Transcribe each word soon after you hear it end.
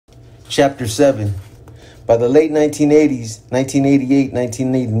Chapter 7. By the late 1980s, 1988,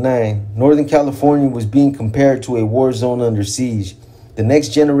 1989, Northern California was being compared to a war zone under siege. The next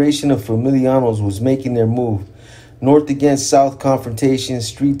generation of Familianos was making their move. North against South confrontations,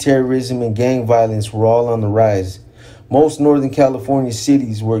 street terrorism, and gang violence were all on the rise. Most Northern California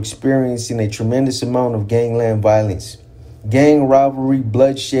cities were experiencing a tremendous amount of gangland violence. Gang rivalry,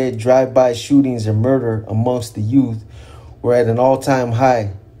 bloodshed, drive-by shootings, and murder amongst the youth were at an all-time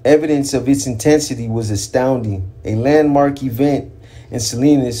high. Evidence of its intensity was astounding. A landmark event in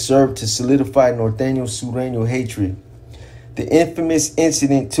Salinas served to solidify Norteño-Sureño hatred. The infamous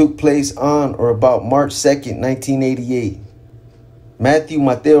incident took place on or about March 2nd, 1988. Matthew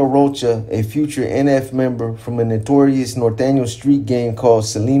Mateo Rocha, a future NF member from a notorious Norteño street gang called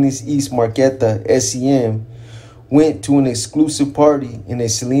Salinas East Marqueta, SEM, went to an exclusive party in a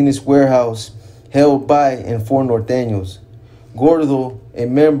Salinas warehouse held by and for Norteños. Gordo, a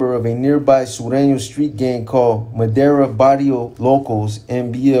member of a nearby Sureño street gang called Madera Barrio Locos,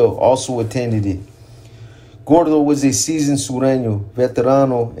 MBL, also attended it. Gordo was a seasoned Sureño,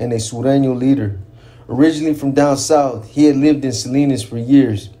 veterano, and a Sureño leader. Originally from down south, he had lived in Salinas for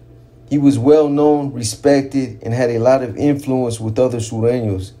years. He was well known, respected, and had a lot of influence with other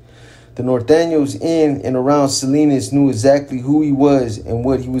Sureños. The Norteños in and around Salinas knew exactly who he was and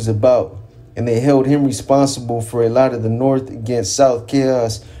what he was about, and they held him responsible for a lot of the North against South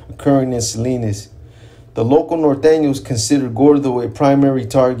chaos occurring in Salinas. The local Norteños considered Gordo a primary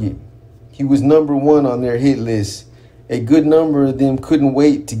target. He was number one on their hit list. A good number of them couldn't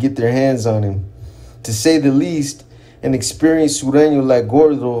wait to get their hands on him. To say the least, an experienced Sureño like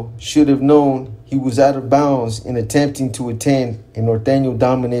Gordo should have known he was out of bounds in attempting to attend a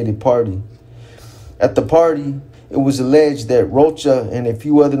Norteño-dominated party. At the party, it was alleged that Rocha and a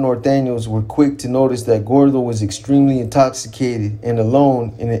few other Norteños were quick to notice that Gordo was extremely intoxicated and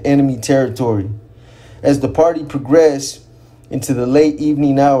alone in enemy territory. As the party progressed into the late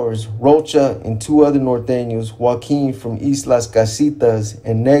evening hours, Rocha and two other Norteños, Joaquin from East Las Casitas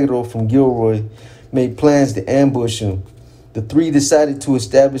and Negro from Gilroy, made plans to ambush him. The three decided to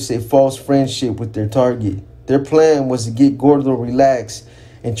establish a false friendship with their target. Their plan was to get Gordo relaxed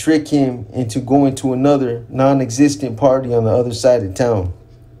and trick him into going to another non-existent party on the other side of town.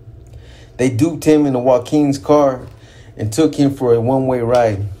 They duped him in Joaquin's car and took him for a one-way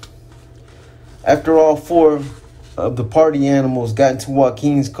ride. After all four of the party animals got into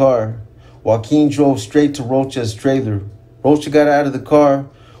Joaquin's car, Joaquin drove straight to Rocha's trailer. Rocha got out of the car,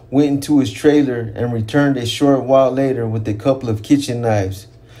 went into his trailer, and returned a short while later with a couple of kitchen knives.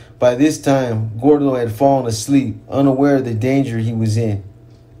 By this time, Gordo had fallen asleep, unaware of the danger he was in.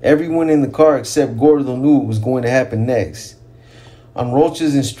 Everyone in the car except Gordo knew what was going to happen next. On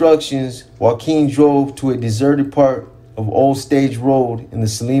Rocha's instructions, Joaquin drove to a deserted part of Old Stage Road in the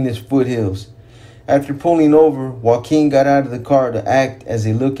Salinas foothills. After pulling over, Joaquin got out of the car to act as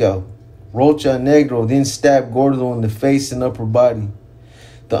a lookout. Rocha and Negro then stabbed Gordo in the face and upper body.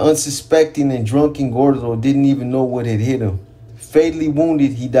 The unsuspecting and drunken Gordo didn't even know what had hit him. Fatally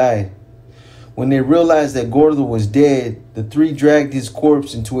wounded, he died. When they realized that Gordo was dead, the three dragged his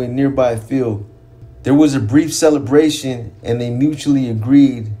corpse into a nearby field. There was a brief celebration, and they mutually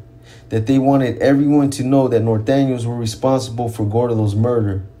agreed that they wanted everyone to know that Norteños were responsible for Gordo's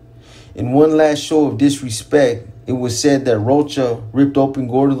murder. In one last show of disrespect, it was said that Rocha ripped open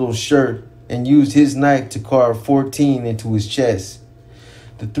Gordo's shirt and used his knife to carve 14 into his chest.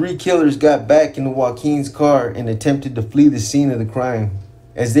 The three killers got back into Joaquin's car and attempted to flee the scene of the crime.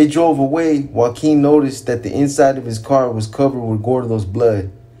 As they drove away, Joaquin noticed that the inside of his car was covered with Gordo's blood.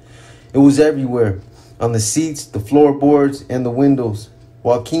 It was everywhere, on the seats, the floorboards, and the windows.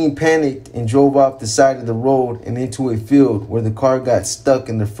 Joaquin panicked and drove off the side of the road and into a field where the car got stuck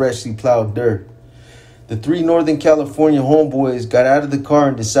in the freshly plowed dirt. The three Northern California homeboys got out of the car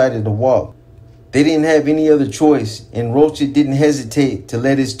and decided to walk. They didn't have any other choice, and Rocha didn't hesitate to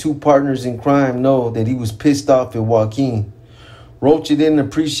let his two partners in crime know that he was pissed off at Joaquin. Rocha didn't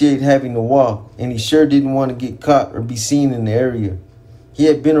appreciate having to walk, and he sure didn't want to get caught or be seen in the area. He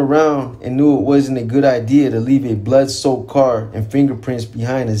had been around and knew it wasn't a good idea to leave a blood-soaked car and fingerprints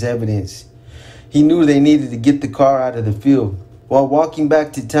behind as evidence. He knew they needed to get the car out of the field. While walking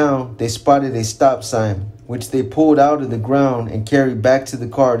back to town, they spotted a stop sign, which they pulled out of the ground and carried back to the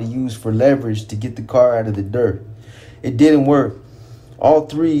car to use for leverage to get the car out of the dirt. It didn't work. All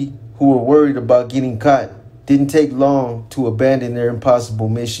three, who were worried about getting caught, didn't take long to abandon their impossible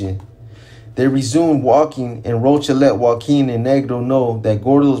mission. They resumed walking, and Rocha let Joaquin and Negro know that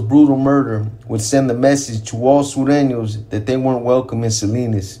Gordo's brutal murder would send the message to all Sureños that they weren't welcome in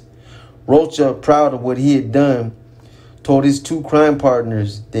Salinas. Rocha, proud of what he had done, told his two crime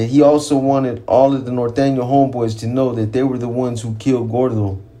partners that he also wanted all of the Norteño homeboys to know that they were the ones who killed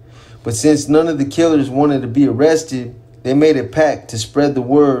Gordo. But since none of the killers wanted to be arrested, they made a pact to spread the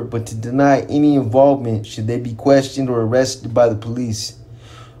word but to deny any involvement should they be questioned or arrested by the police.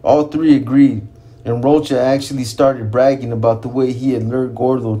 All three agreed, and Rocha actually started bragging about the way he had lured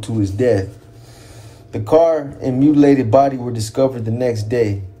Gordo to his death. The car and mutilated body were discovered the next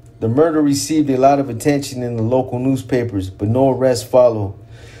day. The murder received a lot of attention in the local newspapers, but no arrests followed.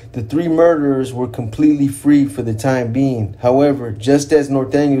 The three murderers were completely free for the time being. However, just as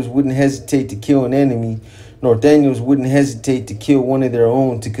Norteños wouldn't hesitate to kill an enemy, Norteños wouldn't hesitate to kill one of their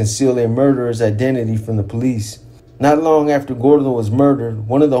own to conceal a murderer's identity from the police. Not long after Gordo was murdered,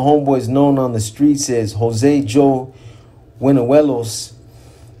 one of the homeboys known on the streets as Jose Joe Buenuelos,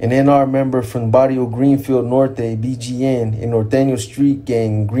 an NR member from Barrio Greenfield Norte, BGN, a Norteño street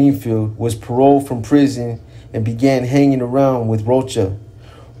gang in Greenfield, was paroled from prison and began hanging around with Rocha.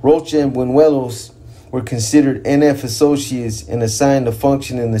 Rocha and Buenuelos were considered NF associates and assigned to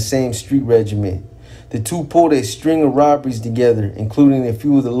function in the same street regiment. The two pulled a string of robberies together, including a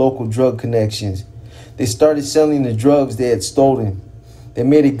few of the local drug connections. They started selling the drugs they had stolen. They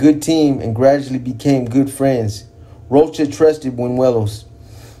made a good team and gradually became good friends. Rocha trusted Buenuelos.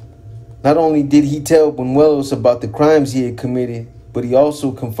 Not only did he tell Buenuelos about the crimes he had committed, but he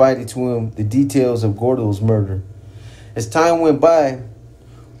also confided to him the details of Gordo's murder. As time went by,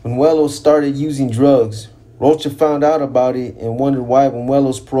 Buenuelos started using drugs. Rocha found out about it and wondered why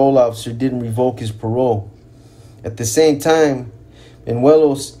Buenuelos' parole officer didn't revoke his parole. At the same time,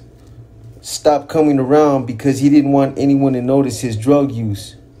 Buenuelos stopped coming around because he didn't want anyone to notice his drug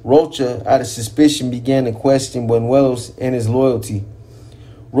use. Rocha, out of suspicion, began to question Buenuelos and his loyalty.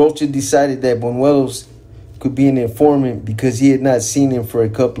 Rocha decided that Buenuelos could be an informant because he had not seen him for a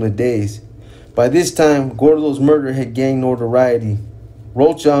couple of days. By this time, Gordo's murder had gained notoriety.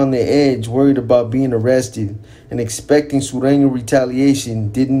 Rocha, on the edge, worried about being arrested and expecting Sureño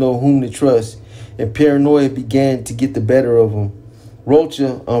retaliation, didn't know whom to trust, and paranoia began to get the better of him.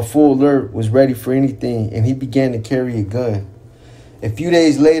 Rocha, on full alert, was ready for anything, and he began to carry a gun. A few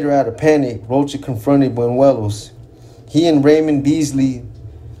days later, out of panic, Rocha confronted Buenuelos. He and Raymond Beasley,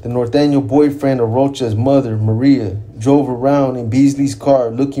 the Norteño boyfriend of Rocha's mother, Maria, drove around in Beasley's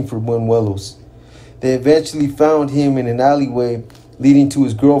car looking for Buenuelos. They eventually found him in an alleyway leading to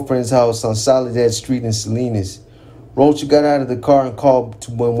his girlfriend's house on Soledad Street in Salinas. Rocha got out of the car and called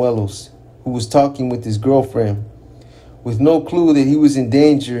to Buenuelos, who was talking with his girlfriend. With no clue that he was in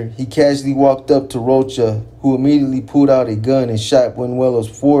danger, he casually walked up to Rocha, who immediately pulled out a gun and shot Buenuelos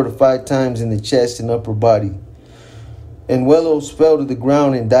 4 to 5 times in the chest and upper body. Buenuelos fell to the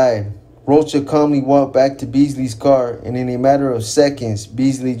ground and died. Rocha calmly walked back to Beasley's car, and in a matter of seconds,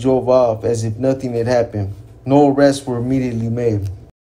 Beasley drove off as if nothing had happened. No arrests were immediately made.